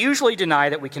 But they usually deny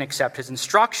that we can accept his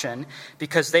instruction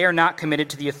because they are not committed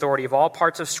to the authority of all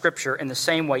parts of Scripture in the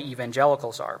same way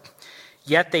evangelicals are.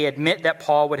 Yet they admit that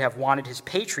Paul would have wanted his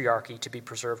patriarchy to be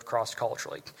preserved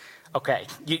cross-culturally. Okay,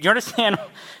 you understand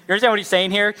what he's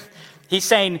saying here? He's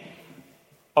saying,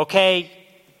 okay,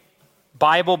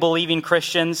 Bible-believing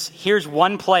Christians, here's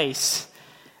one place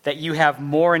that you have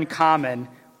more in common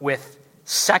with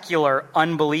secular,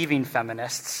 unbelieving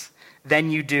feminists than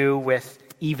you do with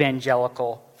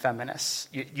evangelical feminists.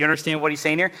 You understand what he's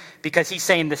saying here? Because he's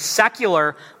saying the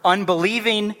secular,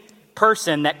 unbelieving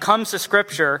person that comes to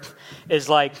Scripture is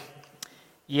like,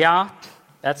 yeah,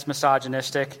 that's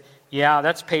misogynistic. Yeah,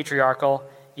 that's patriarchal.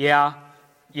 Yeah,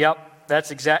 yep,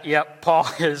 that's exact. Yep, Paul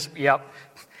is, yep.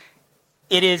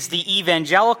 It is the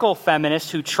evangelical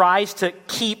feminist who tries to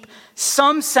keep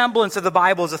some semblance of the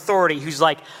Bible's authority, who's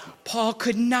like, Paul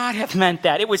could not have meant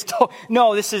that. It was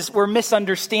we're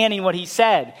misunderstanding what he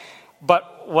said.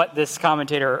 But what this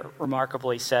commentator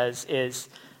remarkably says is,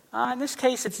 in this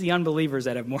case, it's the unbelievers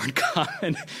that have more in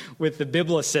common with the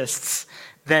biblicists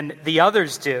than the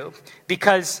others do.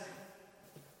 Because,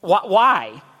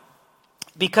 why?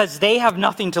 because they have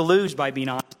nothing to lose by being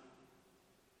honest.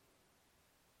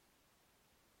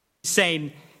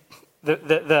 Saying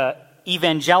the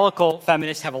evangelical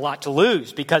feminists have a lot to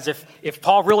lose, because if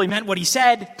Paul really meant what he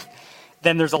said,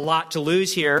 then there's a lot to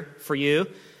lose here for you.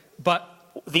 But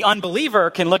the unbeliever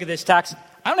can look at this text,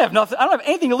 I don't have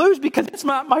anything to lose because it's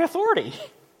my authority.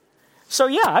 So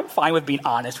yeah, I'm fine with being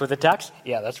honest with the text.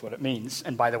 Yeah, that's what it means.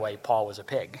 And by the way, Paul was a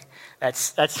pig.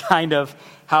 That's kind of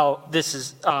how this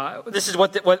is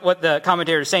what the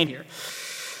commentator is saying here.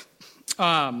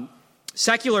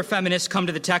 Secular feminists come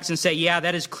to the text and say, yeah,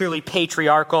 that is clearly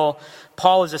patriarchal.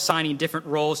 Paul is assigning different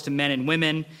roles to men and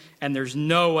women, and there's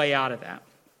no way out of that.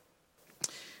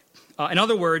 In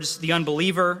other words, the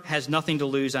unbeliever has nothing to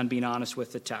lose on being honest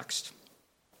with the text,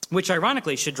 which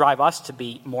ironically should drive us to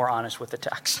be more honest with the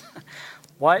text.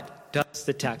 What does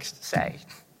the text say?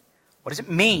 What does it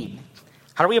mean?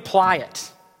 How do we apply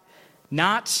it?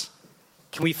 Not,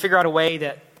 can we figure out a way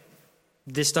that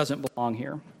this doesn't belong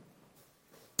here?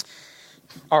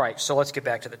 All right, so let's get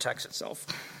back to the text itself.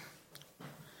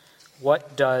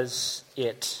 What does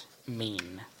it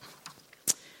mean?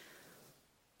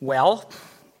 Well,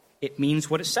 it means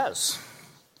what it says.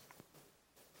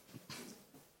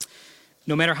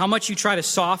 No matter how much you try to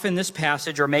soften this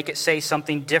passage or make it say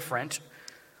something different,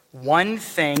 one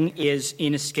thing is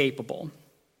inescapable.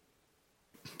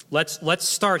 Let's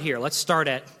start here. Let's start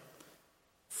at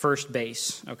first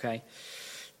base, okay?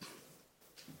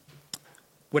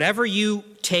 Whatever you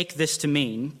take this to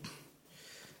mean,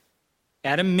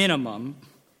 at a minimum,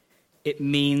 it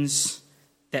means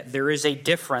that there is a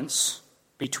difference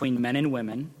between men and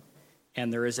women,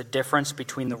 and there is a difference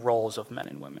between the roles of men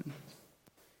and women.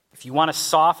 If you want to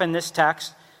soften this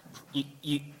text,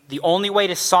 the only way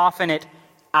to soften it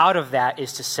out of that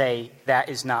is to say that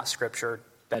is not Scripture,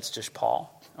 that's just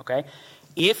Paul, okay?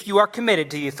 If you are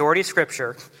committed to the authority of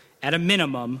Scripture, at a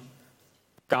minimum,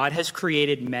 God has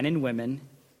created men and women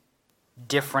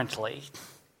differently.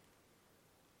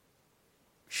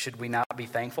 Should we not be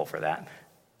thankful for that?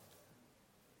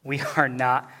 We are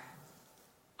not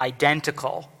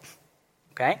identical,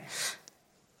 okay?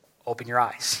 Open your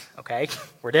eyes, okay?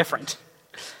 We're different.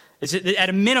 At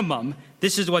a minimum,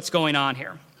 this is what's going on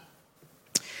here.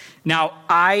 Now,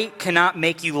 I cannot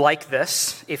make you like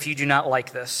this if you do not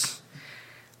like this.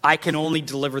 I can only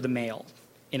deliver the mail.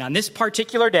 And on this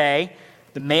particular day,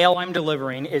 the mail I'm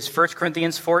delivering is 1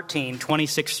 Corinthians 14,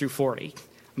 26 through 40.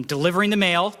 I'm delivering the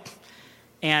mail,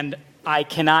 and I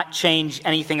cannot change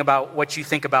anything about what you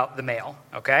think about the mail,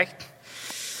 okay?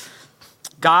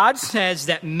 God says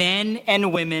that men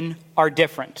and women are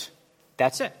different.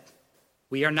 That's it.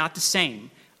 We are not the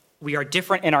same. We are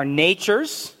different in our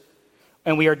natures,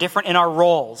 and we are different in our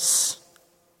roles.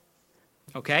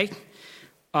 Okay?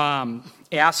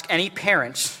 Ask any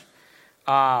parent.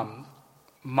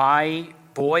 My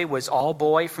boy was all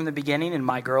boy from the beginning, and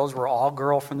my girls were all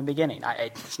girl from the beginning.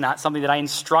 It's not something that I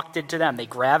instructed to them. They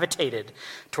gravitated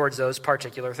towards those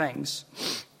particular things.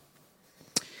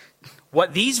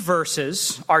 What these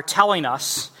verses are telling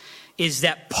us is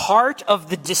that part of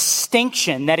the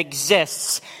distinction that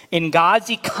exists in God's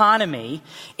economy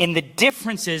in the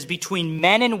differences between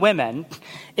men and women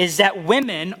is that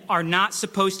women are not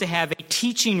supposed to have a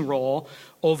teaching role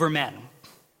over men.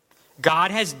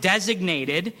 God has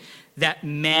designated that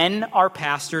men are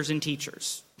pastors and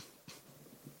teachers.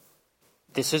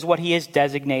 This is what he has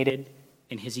designated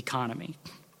in his economy.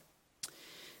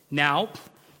 Now,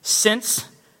 since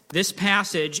this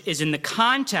passage is in the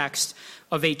context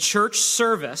of a church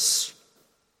service,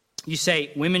 you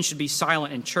say women should be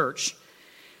silent in church.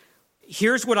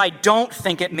 Here's what I don't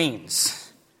think it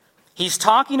means. He's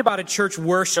talking about a church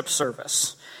worship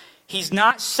service. He's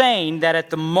not saying that at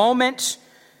the moment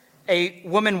a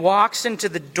woman walks into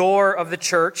the door of the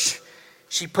church,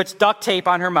 she puts duct tape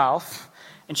on her mouth,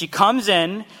 and she comes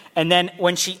in, and then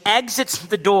when she exits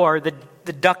the door, the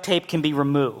duct tape can be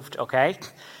removed, okay?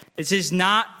 This is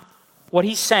not what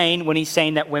he's saying when he's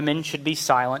saying that women should be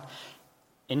silent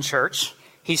in church.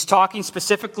 He's talking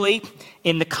specifically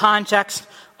in the context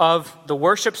of the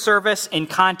worship service, in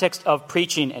context of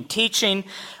preaching and teaching.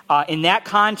 In that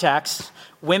context,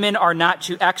 women are not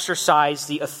to exercise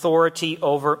the authority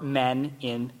over men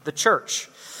in the church.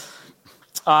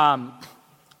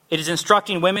 It is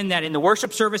instructing women that in the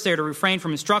worship service they are to refrain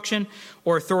from instruction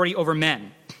or authority over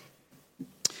men.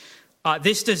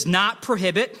 This does not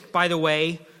prohibit, by the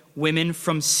way, women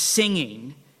from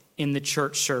singing in the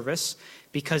church service,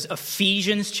 because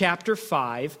Ephesians chapter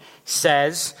 5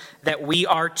 says that we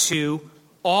are to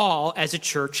all, as a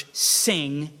church,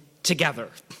 sing together,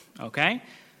 okay?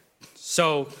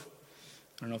 So,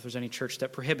 I don't know if there's any church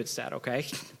that prohibits that, okay?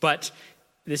 But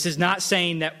This is not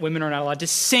saying that women are not allowed to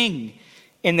sing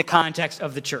in the context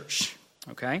of the church,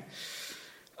 okay?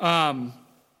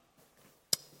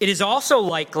 It is also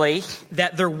likely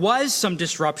that there was some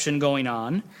disruption going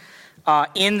on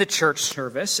in the church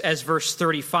service, as verse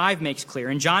 35 makes clear.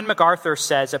 And John MacArthur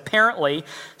says, apparently,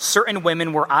 certain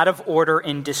women were out of order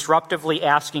in disruptively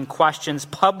asking questions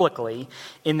publicly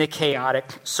in the chaotic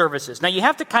services. Now, you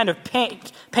have to kind of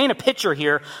paint a picture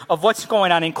here of what's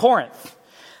going on in Corinth.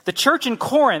 The church in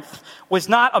Corinth was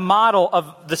not a model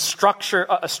of a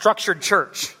structured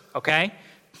church, okay?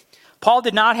 Paul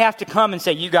did not have to come and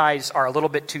say, you guys are a little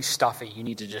bit too stuffy. You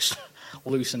need to just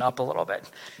loosen up a little bit.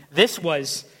 This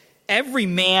was every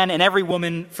man and every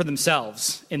woman for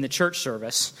themselves in the church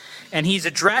service. And he's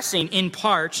addressing, in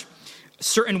part,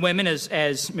 certain women,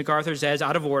 as MacArthur says,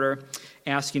 out of order,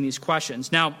 asking these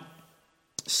questions. Now,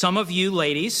 some of you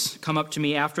ladies come up to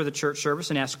me after the church service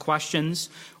and ask questions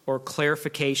or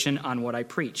clarification on what I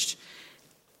preached.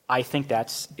 I think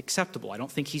that's acceptable. I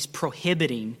don't think he's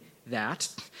prohibiting that.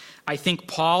 I think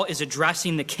Paul is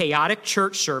addressing the chaotic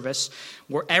church service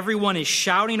where everyone is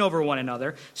shouting over one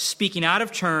another, speaking out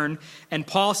of turn, and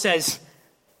Paul says,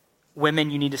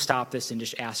 women, you need to stop this and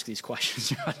just ask these questions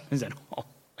to your husbands at home.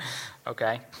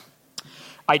 Okay?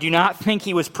 I do not think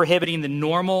he was prohibiting the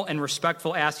normal and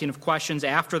respectful asking of questions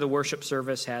after the worship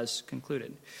service has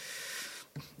concluded.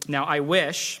 Now, I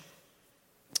wish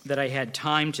that I had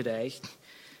time today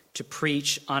to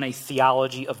preach on a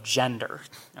theology of gender,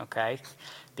 okay?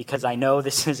 Because I know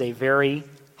this is a very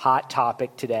hot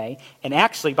topic today. And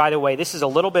actually, by the way, this is a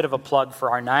little bit of a plug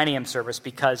for our 9 a.m. service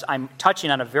because I'm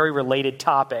touching on a very related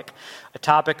topic, a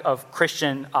topic of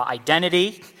Christian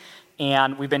identity.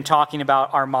 And we've been talking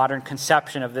about our modern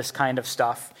conception of this kind of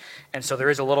stuff. And so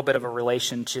there is a little bit of a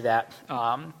relation to that,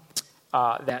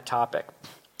 that topic.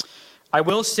 I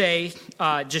will say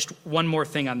just one more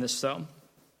thing on this, though.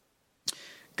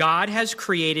 God has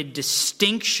created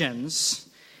distinctions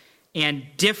and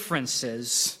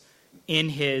differences in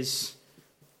his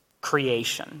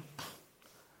creation.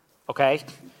 Okay?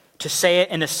 To say it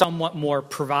in a somewhat more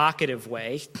provocative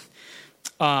way,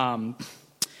 God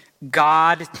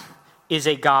is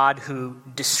a God who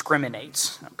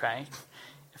discriminates, okay?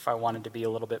 If I wanted to be a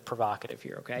little bit provocative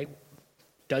here, okay?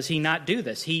 Does he not do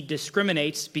this? He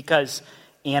discriminates because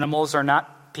animals are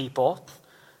not people,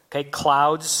 okay?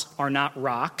 Clouds are not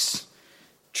rocks.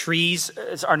 Trees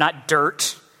are not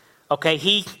dirt, okay?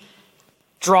 He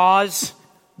draws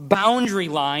boundary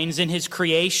lines in his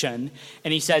creation,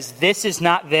 and he says, this is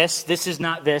not this, this is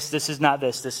not this, this is not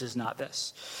this, this is not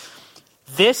this.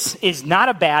 This is not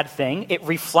a bad thing. It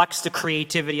reflects the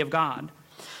creativity of God.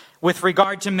 With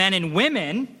regard to men and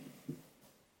women,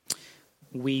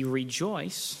 we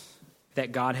rejoice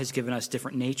that God has given us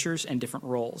different natures and different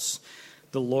roles.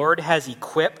 The Lord has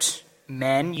equipped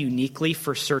men uniquely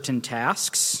for certain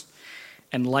tasks,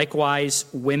 and likewise,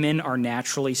 women are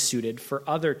naturally suited for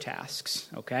other tasks,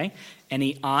 okay?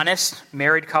 Any honest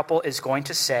married couple is going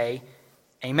to say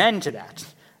amen to that.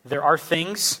 There are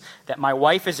things that my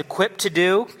wife is equipped to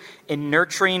do in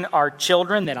nurturing our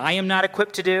children that I am not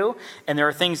equipped to do, and there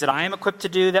are things that I am equipped to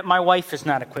do that my wife is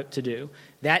not equipped to do.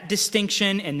 That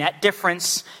distinction and that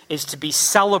difference is to be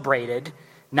celebrated,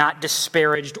 not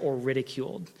disparaged or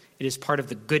ridiculed. It is part of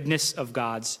the goodness of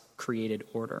God's created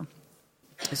order.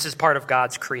 This is part of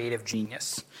God's creative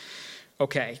genius.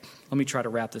 Okay, let me try to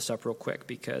wrap this up real quick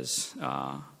because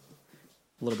a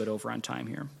little bit over on time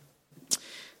here.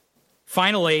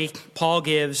 Finally, Paul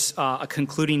gives a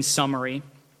concluding summary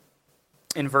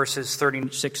in verses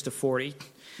 36 to 40.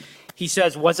 He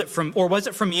says, was it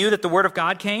from you that the word of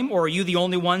God came, or are you the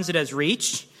only ones it has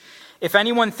reached? If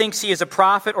anyone thinks he is a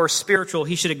prophet or spiritual,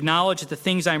 he should acknowledge that the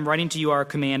things I am writing to you are a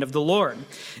command of the Lord.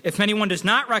 If anyone does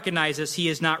not recognize this, he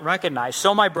is not recognized.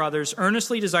 So, my brothers,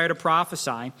 earnestly desire to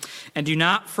prophesy, and do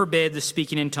not forbid the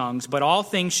speaking in tongues, but all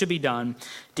things should be done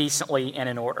decently and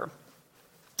in order.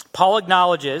 Paul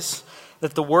acknowledges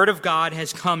that the word of God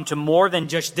has come to more than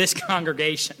just this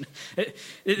congregation.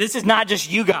 This is not just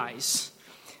you guys.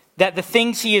 That the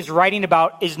things he is writing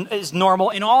about is normal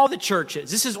in all the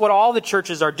churches. This is what all the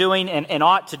churches are doing and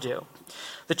ought to do.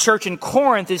 The church in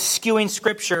Corinth is skewing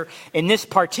Scripture in this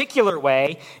particular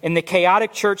way in the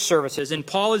chaotic church services, and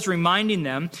Paul is reminding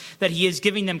them that he is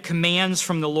giving them commands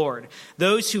from the Lord.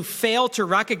 Those who fail to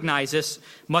recognize this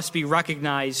must be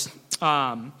recognized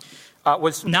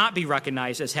was not be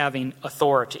recognized as having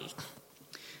authority.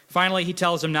 Finally, he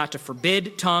tells them not to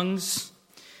forbid tongues.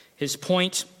 His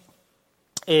point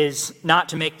is not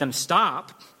to make them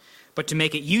stop, but to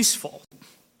make it useful.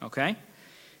 Okay?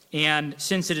 And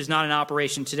since it is not in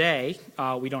operation today,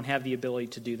 we don't have the ability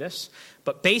to do this.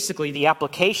 But basically, the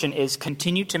application is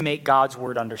continue to make God's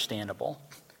word understandable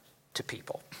to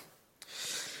people.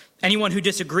 Anyone who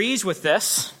disagrees with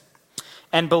this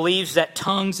and believes that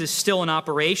tongues is still in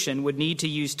operation would need to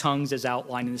use tongues as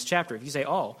outlined in this chapter. If you say,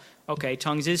 oh, okay,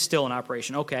 tongues is still in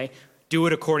operation, okay, do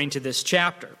it according to this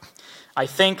chapter. I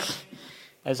think,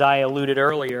 as I alluded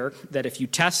earlier, that if you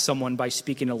test someone by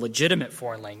speaking a legitimate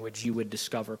foreign language, you would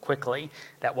discover quickly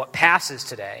that what passes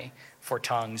today for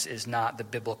tongues is not the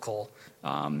biblical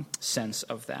sense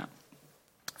of that.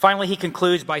 Finally, he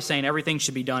concludes by saying everything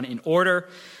should be done in order.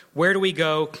 Where do we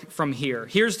go from here?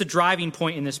 Here's the driving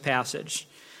point in this passage.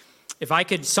 If I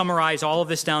could summarize all of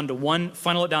this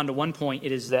funnel it down to one point,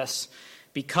 it is this.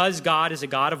 Because God is a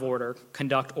God of order,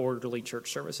 conduct orderly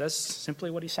church service. That's simply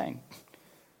what he's saying.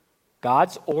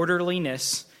 God's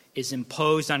orderliness is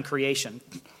imposed on creation.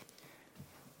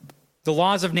 The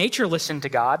laws of nature listen to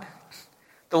God.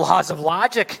 The laws of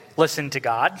logic listen to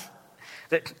God.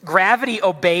 That gravity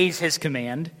obeys his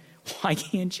command. Why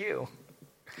can't you?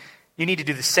 You need to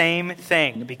do the same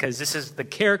thing because this is the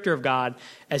character of God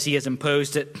as he has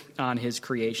imposed it on his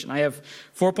creation. I have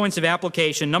 4 points of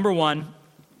application. Number one,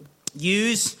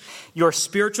 use your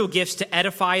spiritual gifts to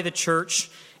edify the church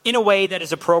in a way that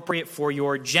is appropriate for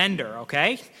your gender,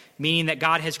 okay? Meaning that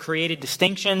God has created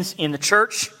distinctions in the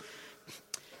church,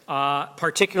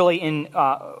 particularly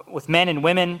with men and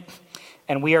women,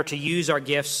 and we are to use our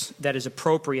gifts that is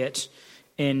appropriate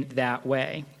in that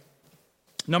way.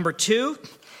 Number two,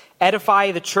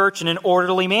 edify the church in an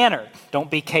orderly manner. Don't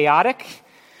be chaotic.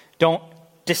 Don't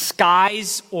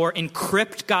disguise or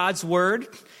encrypt God's word.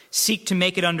 Seek to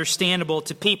make it understandable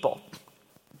to people.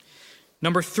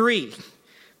 Number three,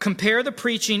 compare the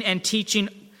preaching and teaching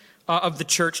of the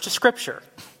church to Scripture.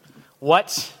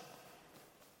 What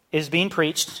is being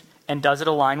preached, and does it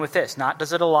align with this? Not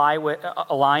does it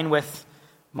align with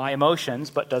my emotions,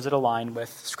 but does it align with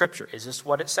Scripture? Is this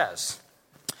what it says?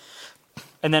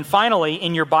 And then finally,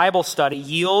 in your Bible study,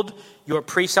 yield your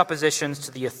presuppositions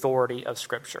to the authority of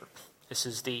Scripture. This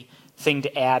is the thing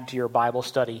to add to your Bible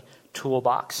study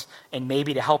toolbox. And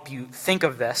maybe to help you think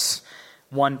of this,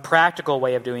 one practical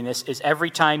way of doing this is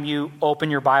every time you open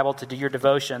your Bible to do your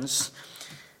devotions,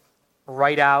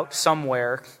 write out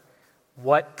somewhere,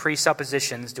 what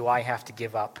presuppositions do I have to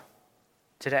give up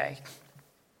today?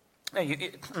 I'm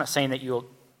not saying that you'll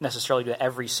necessarily do that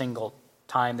every single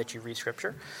time that you read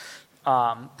Scripture,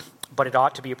 but it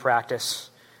ought to be a practice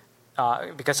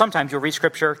because sometimes you'll read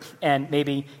Scripture and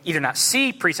maybe either not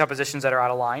see presuppositions that are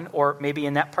out of line, or maybe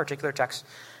in that particular text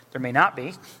there may not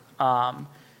be, and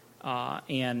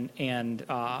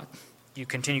you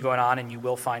continue going on and you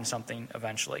will find something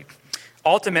eventually.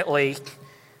 Ultimately,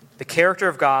 the character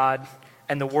of God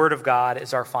and the Word of God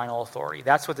is our final authority.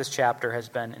 That's what this chapter has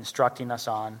been instructing us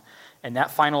on, and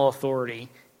that final authority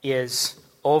is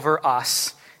over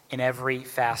us in every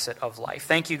facet of life.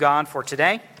 Thank you, God, for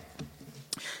today.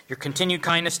 Your continued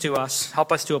kindness to us.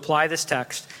 Help us to apply this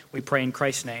text. We pray in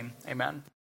Christ's name. Amen.